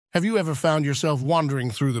Have you ever found yourself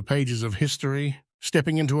wandering through the pages of history,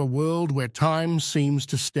 stepping into a world where time seems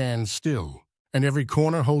to stand still, and every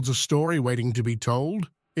corner holds a story waiting to be told?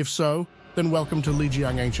 If so, then welcome to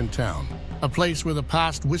Lijiang Ancient Town, a place where the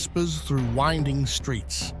past whispers through winding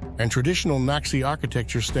streets, and traditional Naxi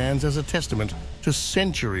architecture stands as a testament to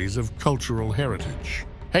centuries of cultural heritage.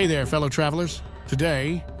 Hey there, fellow travelers.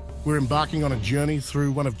 Today, we're embarking on a journey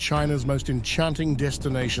through one of China's most enchanting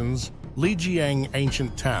destinations, Lijiang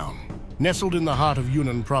Ancient Town. Nestled in the heart of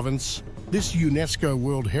Yunnan Province, this UNESCO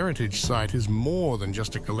World Heritage site is more than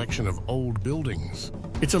just a collection of old buildings.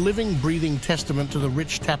 It's a living, breathing testament to the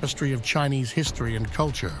rich tapestry of Chinese history and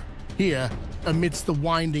culture. Here, amidst the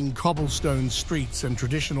winding cobblestone streets and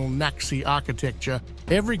traditional Naxi architecture,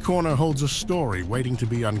 every corner holds a story waiting to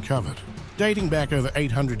be uncovered. Dating back over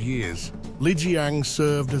 800 years, Lijiang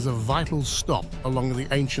served as a vital stop along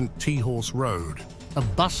the ancient Tea-Horse Road, a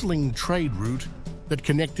bustling trade route that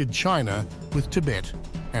connected China with Tibet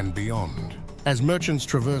and beyond. As merchants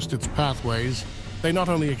traversed its pathways, they not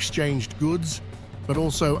only exchanged goods, but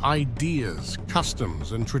also ideas,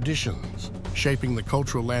 customs, and traditions, shaping the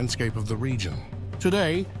cultural landscape of the region.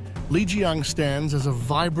 Today, Lijiang stands as a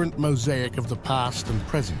vibrant mosaic of the past and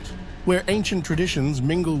present, where ancient traditions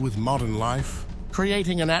mingle with modern life,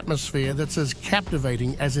 creating an atmosphere that's as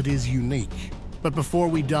captivating as it is unique. But before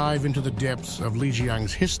we dive into the depths of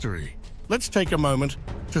Lijiang's history, let's take a moment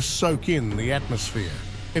to soak in the atmosphere.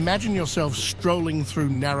 Imagine yourself strolling through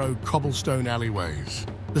narrow cobblestone alleyways,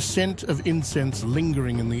 the scent of incense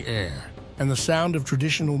lingering in the air, and the sound of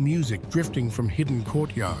traditional music drifting from hidden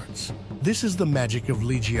courtyards. This is the magic of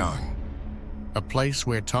Lijiang, a place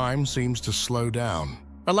where time seems to slow down,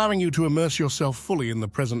 allowing you to immerse yourself fully in the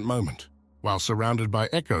present moment. While surrounded by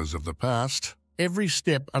echoes of the past, every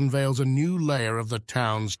step unveils a new layer of the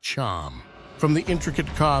town's charm. From the intricate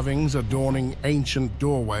carvings adorning ancient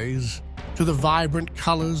doorways to the vibrant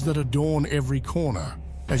colors that adorn every corner.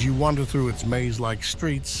 As you wander through its maze-like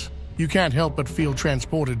streets, you can't help but feel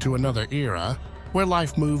transported to another era where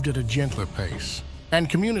life moved at a gentler pace and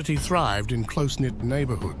community thrived in close-knit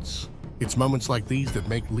neighborhoods. It's moments like these that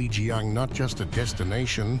make Lijiang not just a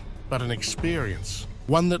destination, but an experience,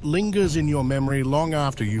 one that lingers in your memory long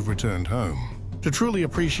after you've returned home. To truly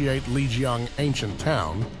appreciate Lijiang Ancient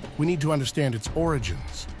Town, we need to understand its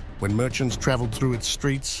origins. When merchants traveled through its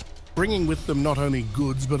streets, bringing with them not only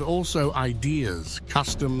goods but also ideas,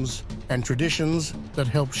 customs, and traditions that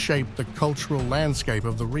helped shape the cultural landscape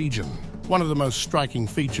of the region. One of the most striking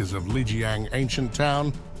features of Lijiang Ancient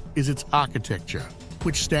Town is its architecture,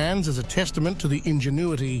 which stands as a testament to the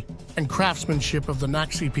ingenuity and craftsmanship of the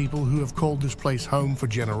Naxi people who have called this place home for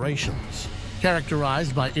generations.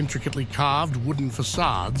 Characterized by intricately carved wooden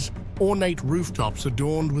facades, ornate rooftops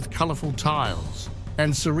adorned with colorful tiles,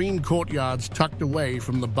 and serene courtyards tucked away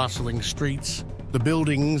from the bustling streets, the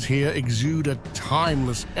buildings here exude a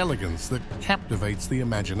timeless elegance that captivates the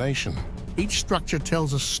imagination. Each structure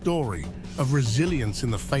tells a story of resilience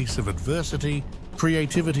in the face of adversity,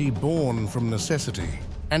 creativity born from necessity,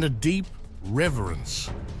 and a deep reverence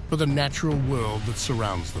for the natural world that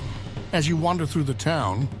surrounds them. As you wander through the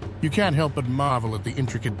town, you can't help but marvel at the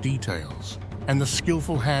intricate details and the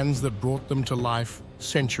skillful hands that brought them to life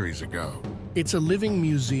centuries ago. It's a living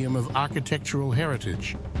museum of architectural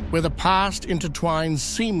heritage, where the past intertwines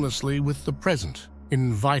seamlessly with the present,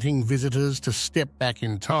 inviting visitors to step back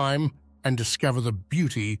in time and discover the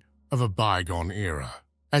beauty of a bygone era.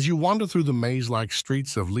 As you wander through the maze-like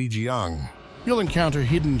streets of Lijiang, you'll encounter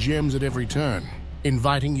hidden gems at every turn,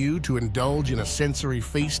 inviting you to indulge in a sensory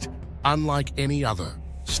feast unlike any other.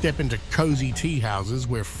 Step into cozy tea houses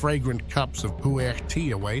where fragrant cups of pu'er tea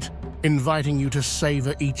await, inviting you to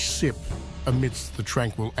savor each sip amidst the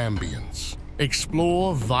tranquil ambience.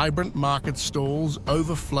 Explore vibrant market stalls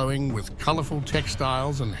overflowing with colorful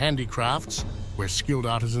textiles and handicrafts where skilled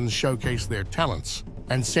artisans showcase their talents,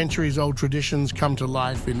 and centuries-old traditions come to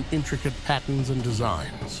life in intricate patterns and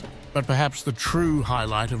designs. But perhaps the true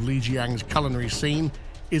highlight of Lijiang's culinary scene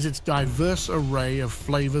is its diverse array of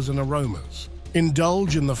flavors and aromas.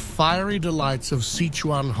 Indulge in the fiery delights of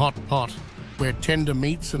Sichuan hot pot, where tender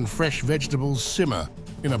meats and fresh vegetables simmer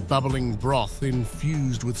in a bubbling broth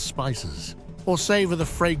infused with spices. Or savor the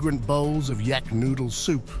fragrant bowls of yak noodle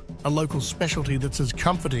soup, a local specialty that's as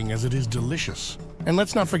comforting as it is delicious. And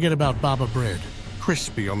let's not forget about baba bread,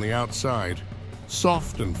 crispy on the outside,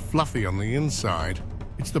 soft and fluffy on the inside.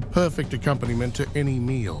 It's the perfect accompaniment to any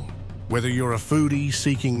meal. Whether you're a foodie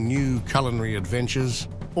seeking new culinary adventures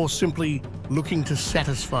or simply looking to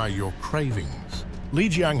satisfy your cravings,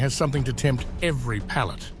 Lijiang has something to tempt every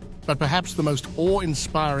palate. But perhaps the most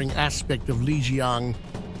awe-inspiring aspect of Lijiang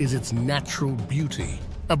is its natural beauty,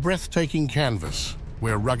 a breathtaking canvas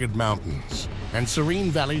where rugged mountains and serene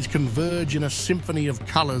valleys converge in a symphony of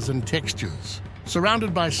colors and textures.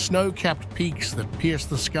 Surrounded by snow-capped peaks that pierce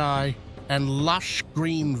the sky and lush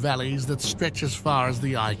green valleys that stretch as far as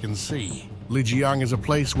the eye can see, Lijiang is a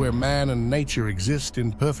place where man and nature exist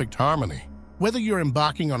in perfect harmony. Whether you're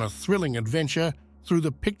embarking on a thrilling adventure through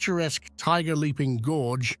the picturesque tiger-leaping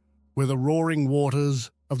gorge where the roaring waters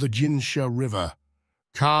of the Jinsha River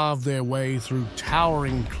carve their way through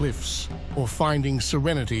towering cliffs, or finding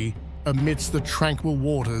serenity amidst the tranquil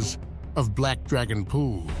waters of Black Dragon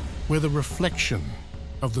Pool, where the reflection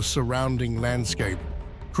of the surrounding landscape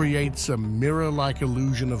creates a mirror-like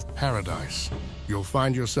illusion of paradise, you'll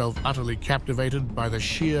find yourself utterly captivated by the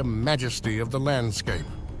sheer majesty of the landscape.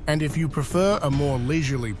 And if you prefer a more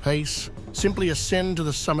leisurely pace, simply ascend to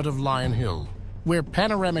the summit of Lion Hill, where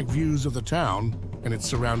panoramic views of the town and its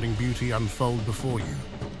surrounding beauty unfold before you,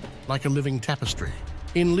 like a living tapestry.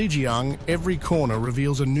 In Lijiang, every corner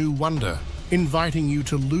reveals a new wonder, inviting you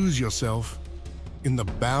to lose yourself in the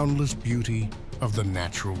boundless beauty of the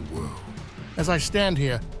natural world. As I stand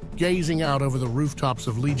here, gazing out over the rooftops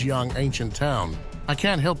of Lijiang Ancient Town, I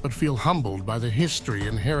can't help but feel humbled by the history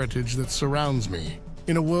and heritage that surrounds me.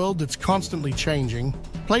 In a world that's constantly changing,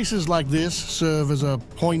 places like this serve as a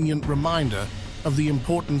poignant reminder of the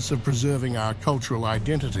importance of preserving our cultural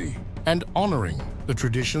identity and honoring the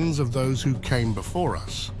traditions of those who came before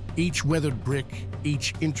us. Each weathered brick,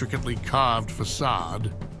 each intricately carved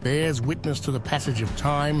facade, bears witness to the passage of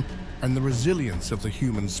time and the resilience of the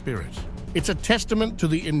human spirit. It's a testament to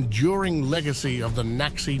the enduring legacy of the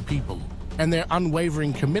Naxi people and their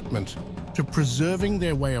unwavering commitment to preserving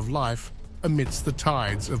their way of life amidst the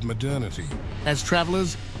tides of modernity. As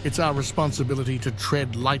travelers, it's our responsibility to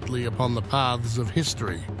tread lightly upon the paths of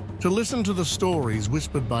history, to listen to the stories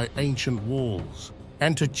whispered by ancient walls,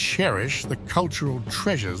 and to cherish the cultural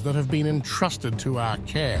treasures that have been entrusted to our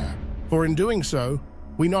care. For in doing so,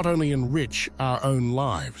 we not only enrich our own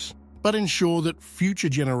lives, but ensure that future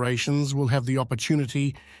generations will have the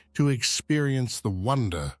opportunity to experience the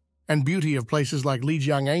wonder and beauty of places like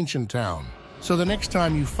Lijiang Ancient Town. So the next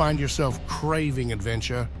time you find yourself craving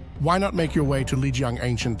adventure, why not make your way to Lijiang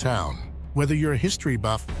Ancient Town? Whether you're a history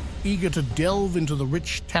buff, eager to delve into the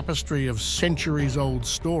rich tapestry of centuries-old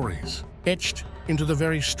stories, etched into the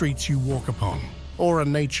very streets you walk upon, or a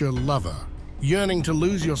nature lover, yearning to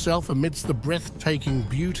lose yourself amidst the breathtaking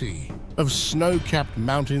beauty of snow-capped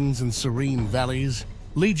mountains and serene valleys,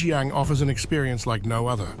 Lijiang offers an experience like no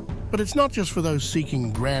other. But it's not just for those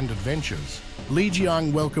seeking grand adventures.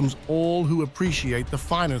 Lijiang welcomes all who appreciate the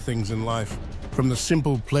finer things in life, from the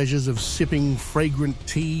simple pleasures of sipping fragrant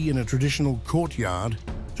tea in a traditional courtyard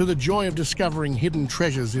to the joy of discovering hidden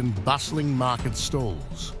treasures in bustling market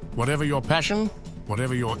stalls. Whatever your passion,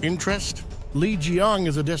 whatever your interest, Lijiang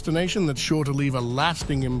is a destination that's sure to leave a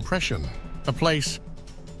lasting impression, a place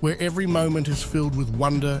where every moment is filled with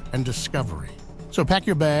wonder and discovery. So pack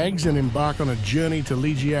your bags and embark on a journey to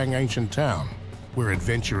Lijiang Ancient Town, where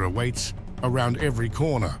adventure awaits around every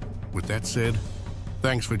corner. With that said,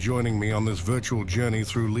 thanks for joining me on this virtual journey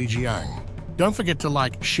through Lijiang. Don't forget to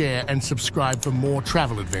like, share, and subscribe for more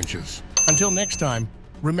travel adventures. Until next time,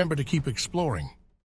 remember to keep exploring.